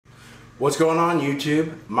What's going on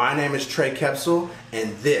YouTube? My name is Trey Kepsel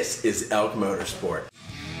and this is Elk Motorsport.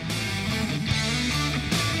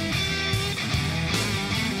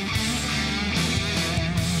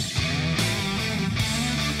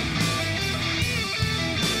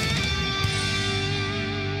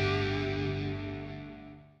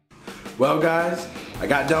 Well guys, I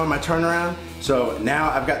got done with my turnaround, so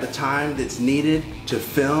now I've got the time that's needed to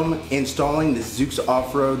film installing the Zuks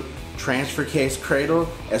Offroad Transfer Case Cradle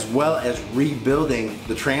as well as rebuilding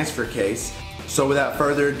the transfer case. So without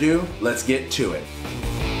further ado, let's get to it.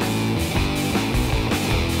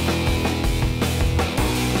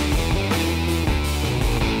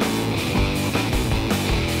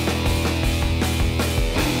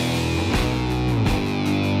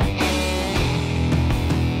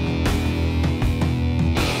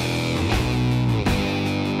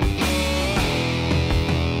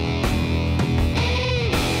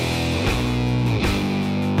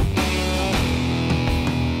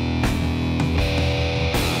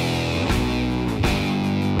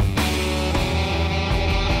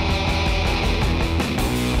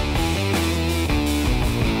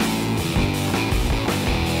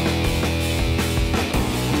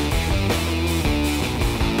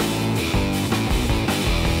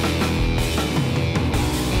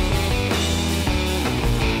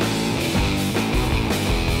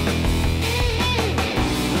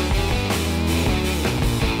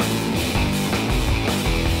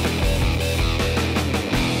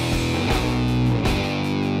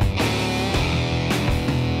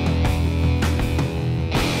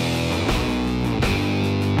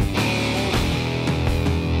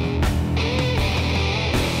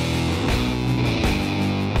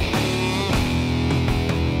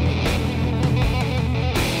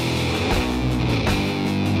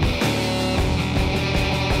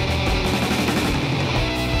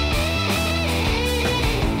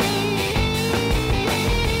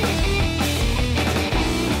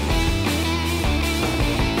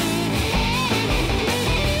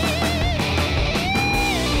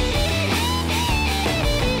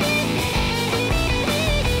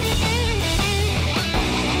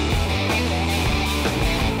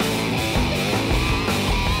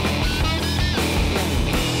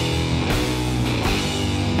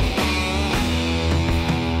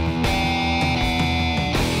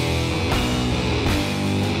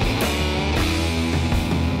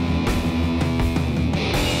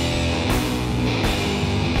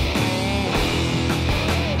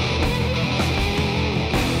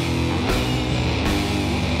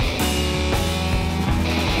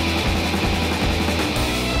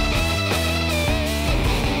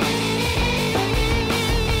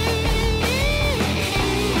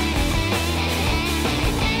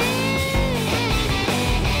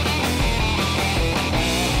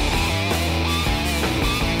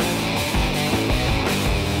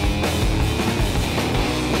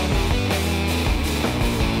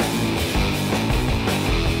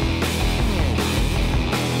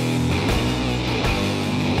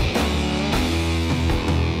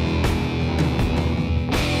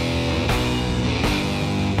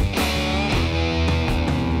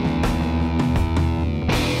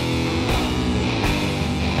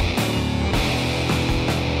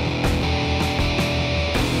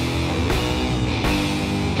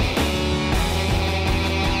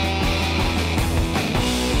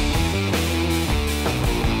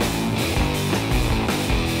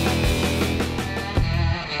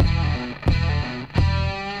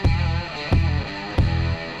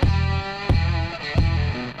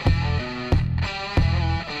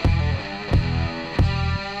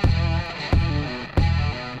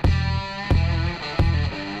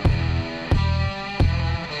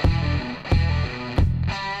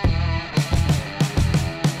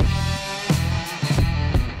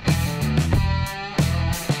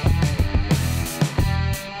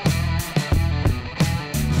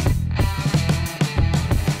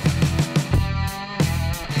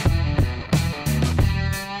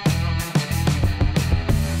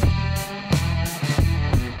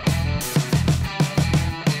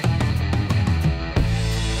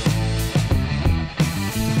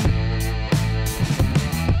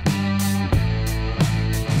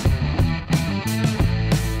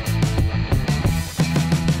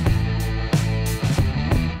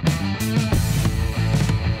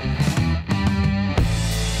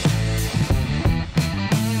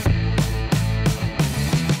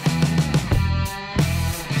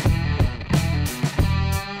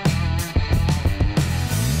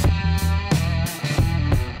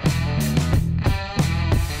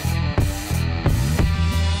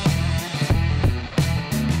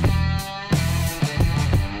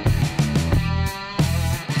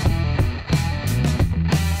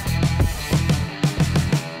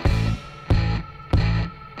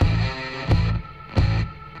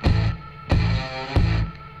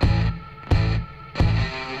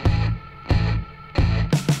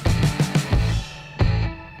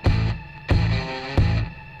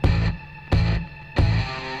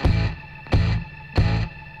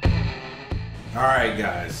 Alright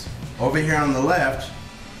guys, over here on the left,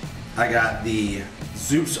 I got the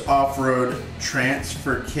Zuks Offroad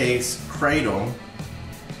Transfer Case Cradle.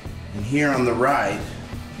 And here on the right,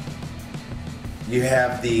 you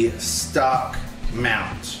have the stock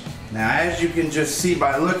mount. Now as you can just see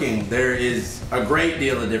by looking, there is a great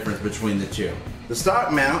deal of difference between the two. The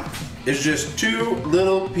stock mount is just two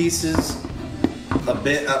little pieces of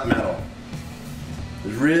bent up metal.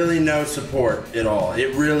 There's really no support at all.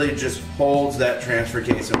 It really just holds that transfer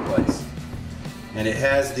case in place. And it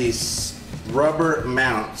has these rubber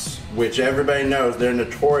mounts, which everybody knows they're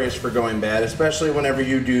notorious for going bad, especially whenever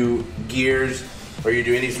you do gears or you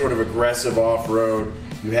do any sort of aggressive off-road,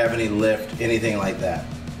 you have any lift, anything like that.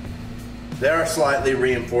 They are slightly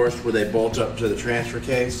reinforced where they bolt up to the transfer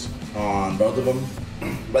case on both of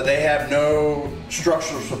them, but they have no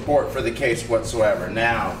structural support for the case whatsoever.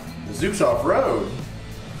 Now, the Zuks Offroad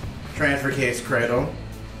Transfer Case Cradle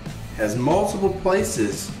has multiple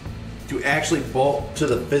places to actually bolt to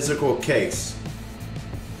the physical case.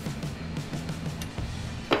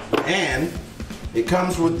 And it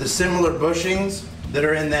comes with the similar bushings that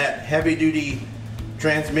are in that heavy duty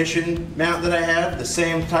transmission mount that I have, the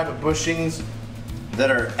same type of bushings that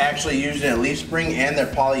are actually used in a leaf spring, and they're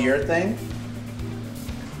polyurethane.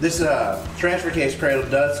 This transfer case cradle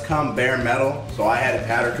does come bare metal, so I had it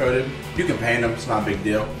powder coated. You can paint them, it's not a big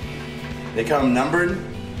deal. They come numbered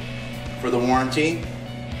for the warranty.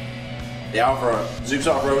 They offer, Zuks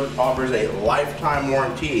Offroad offers a lifetime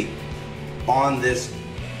warranty on this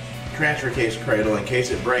transfer case cradle. In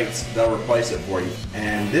case it breaks, they'll replace it for you.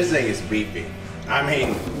 And this thing is beefy. I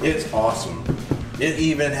mean, it's awesome. It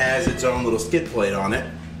even has its own little skid plate on it,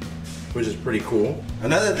 which is pretty cool.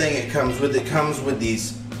 Another thing it comes with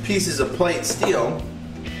these pieces of plate steel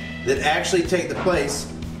that actually take the place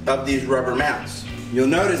of these rubber mounts. You'll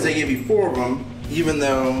notice they give you 4 of them, even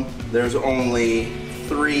though there's only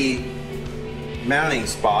 3 mounting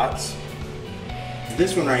spots.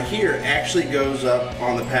 This one right here actually goes up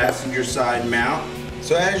on the passenger side mount.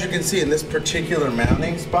 So as you can see in this particular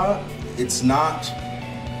mounting spot, it's not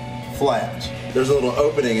flat. There's a little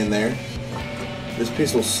opening in there. This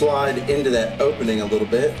piece will slide into that opening a little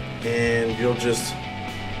bit, and you'll just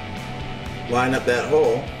line up that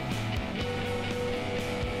hole,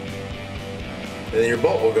 and then your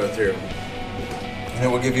bolt will go through. And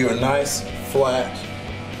it will give you a nice flat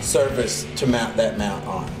surface to mount that mount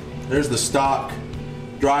on. There's the stock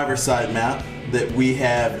driver's side mount that we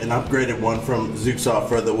have an upgraded one from Zuks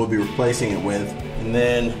Offroad that we'll be replacing it with. And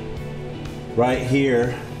then right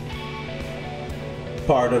here,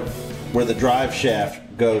 part of where the drive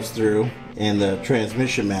shaft goes through and the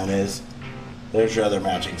transmission mount is, there's your other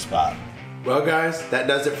mounting spot. Well guys, that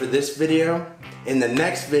does it for this video. In the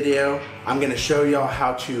next video, I'm going to show y'all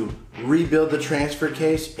how to rebuild the transfer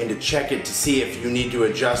case and to check it to see if you need to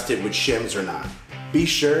adjust it with shims or not. Be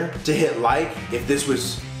sure to hit like if this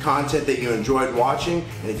was content that you enjoyed watching,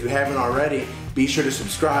 and if you haven't already, be sure to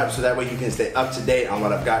subscribe so that way you can stay up to date on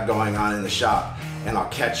what I've got going on in the shop. And I'll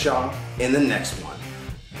catch y'all in the next one.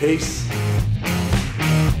 Peace.